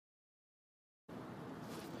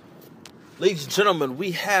Ladies and gentlemen,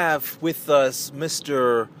 we have with us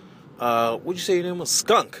Mr. What'd you say your name was?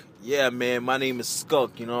 Skunk. Yeah, man, my name is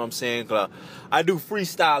Skunk, you know what I'm saying? I do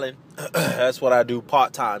freestyling. That's what I do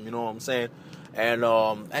part-time, you know what I'm saying? And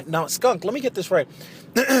now, Skunk, let me get this right.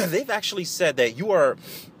 They've actually said that you are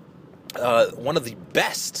one of the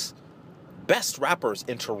best rappers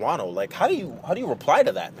in Toronto. Like, how do you reply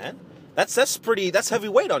to that, man? That's heavy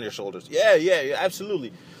weight on your shoulders. Yeah,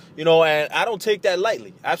 absolutely. You know, and I don't take that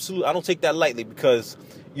lightly. Absolutely, I don't take that lightly because,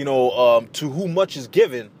 you know, to whom much is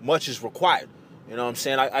given, much is required. You know what I'm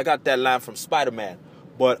saying? I got that line from Spider-Man.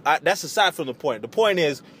 But that's aside from the point. The point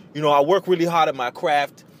is, you know, I work really hard at my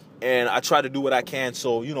craft, and I try to do what I can.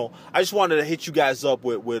 So, you know, I just wanted to hit you guys up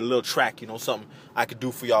with a little track, you know, something I could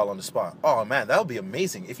do for y'all on the spot. Oh, man, that would be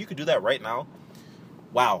amazing. If you could do that right now,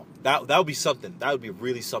 wow, that would be something. That would be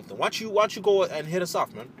really something. Why don't you go and hit us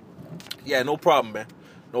off, man? Yeah, no problem, man.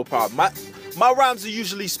 No problem. My rhymes are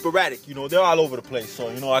usually sporadic, you know, they're all over the place. So,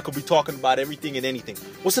 you know, I could be talking about everything and anything.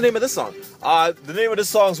 What's the name of this song? The name of this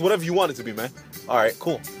song is whatever you want it to be, man. All right,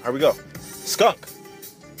 cool. Here we go. Skunk.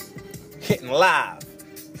 Hitting live.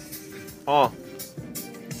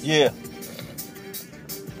 Yeah.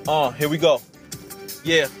 Here we go.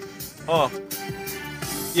 Yeah.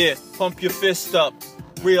 Yeah. Pump your fist up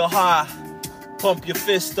real high. Pump your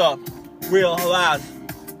fist up real loud.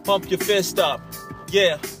 Pump your fist up.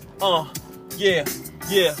 Yeah, yeah.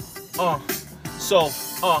 So,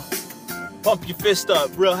 pump your fist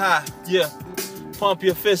up real high, yeah. Pump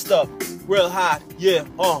your fist up real high, yeah,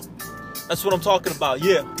 That's what I'm talking about,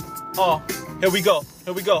 yeah. Here we go,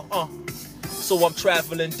 So I'm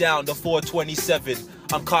traveling down the 427.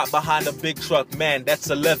 I'm caught behind a big truck, man, that's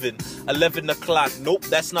 11 o'clock. Nope,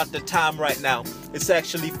 that's not the time right now. It's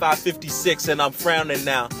actually 5:56 and I'm frowning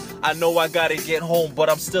now. I know I gotta get home, but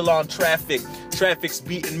I'm still on traffic. Traffic's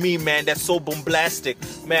beating me, man, that's so bombastic.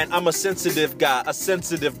 Man, I'm a sensitive guy, a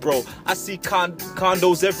sensitive bro. I see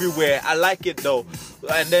condos everywhere, I like it though.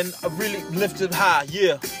 And then I really lift it high,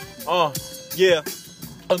 yeah. Yeah.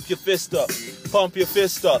 Pump your fist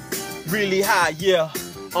up, really high, yeah.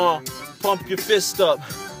 Pump your fist up,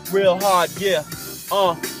 real hard, yeah.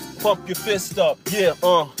 Pump your fist up, yeah.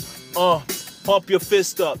 Pump your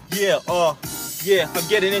fist up, yeah. Yeah, I'm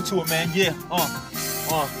getting into it, man, yeah.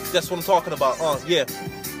 That's what I'm talking about, yeah.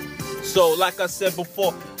 So, like I said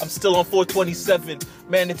before, I'm still on 427.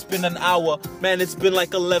 Man, it's been an hour. Man, it's been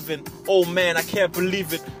like 11. Oh, man, I can't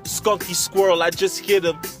believe it. Skunky Squirrel, I just hit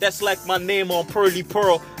him. That's like my name on Pearly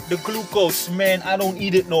Pearl. The glucose, man, I don't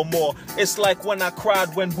eat it no more. It's like when I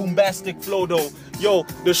cried when Boombastic flowed, though. Yo,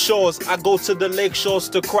 the shores, I go to the lake shores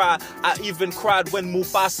to cry. I even cried when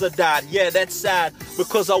Mufasa died. Yeah, that's sad,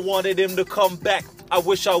 because I wanted him to come back. I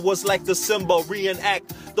wish I was like the Simba,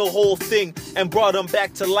 reenact the whole thing and brought him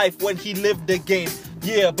back to life when he lived the game.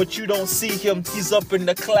 Yeah, but you don't see him, he's up in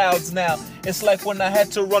the clouds now. It's like when I had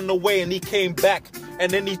to run away and he came back. And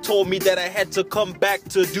then he told me that I had to come back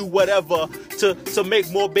to do whatever, to make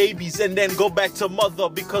more babies and then go back to mother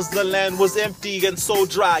because the land was empty and so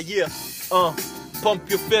dry, yeah. Pump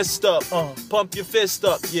your fist up, pump your fist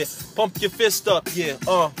up, yeah. Pump your fist up, yeah,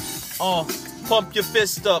 Pump your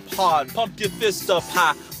fist up hard, pump your fist up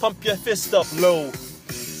high, pump your fist up low.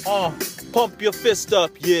 Pump your fist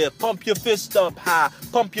up, yeah, pump your fist up high,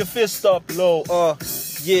 pump your fist up low,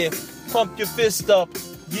 yeah, pump your fist up,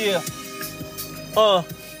 yeah.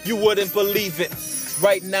 You wouldn't believe it.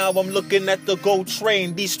 Right now I'm looking at the GO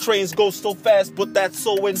train. These trains go so fast, but that's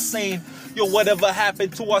so insane. Yo, whatever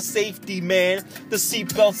happened to our safety, man? The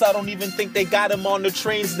seatbelts, I don't even think they got them on the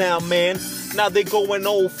trains now, man. Now they going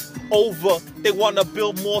over. They want to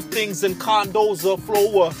build more things and condos or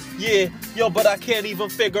floor. Yeah, yo, but I can't even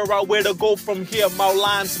figure out where to go from here. My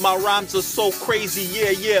rhymes are so crazy,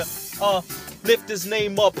 yeah. Lift his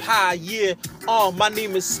name up high, yeah. My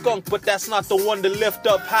name is Skunk, but that's not the one to lift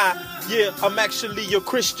up high. Yeah, I'm actually a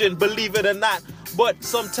Christian, believe it or not. But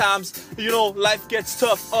sometimes, you know, life gets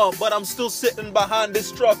tough. But I'm still sitting behind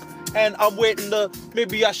this truck. And I'm waiting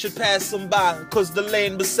maybe I should pass him by. Cause the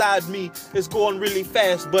lane beside me is going really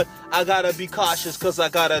fast. But I gotta be cautious cause I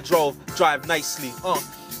gotta drive nicely.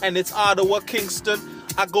 And it's Ottawa, Kingston.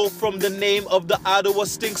 I go from the name of the Ottawa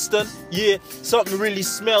Stinkston. Yeah, something really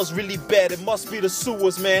smells really bad. It must be the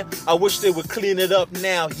sewers, man. I wish they would clean it up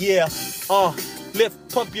now, yeah.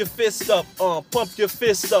 Pump your fist up, pump your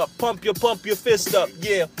fist up, pump your fist up,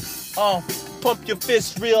 yeah. Pump your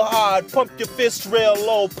fist real hard, pump your fist real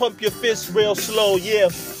low, pump your fist real slow, yeah.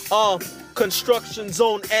 Construction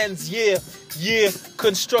zone ends, yeah.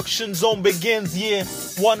 Construction zone begins, yeah.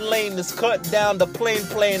 One lane is cut down the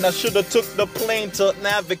plane. I should have took the plane to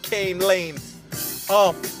Navigate lane.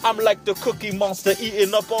 I'm like the cookie monster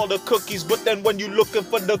eating up all the cookies, but then when you looking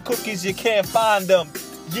for the cookies, you can't find them.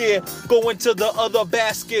 Yeah, go into the other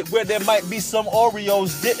basket where there might be some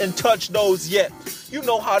Oreos. Didn't touch those yet. You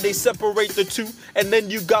know how they separate the two, and then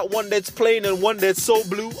you got one that's plain and one that's so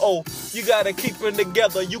blue. Oh, you gotta keep them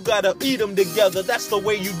together. You gotta eat them together. That's the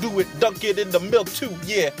way you do it. Dunk it in the milk too.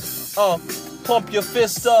 Yeah. Pump your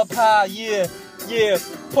fist up high. Yeah. Yeah.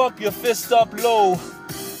 Pump your fist up low.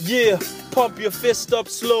 Yeah. Pump your fist up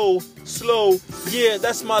slow. Slow. Yeah.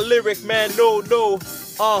 That's my lyric, man. No.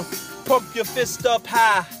 Pump your fist up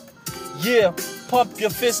high. Yeah. Pump your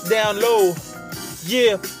fist down low.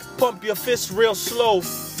 Yeah. Pump your fist real slow.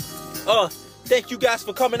 Thank you guys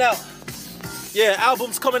for coming out. Yeah,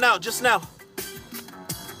 album's coming out just now.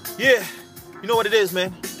 Yeah, you know what it is,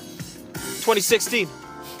 man. 2016.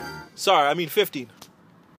 Sorry, I mean 15.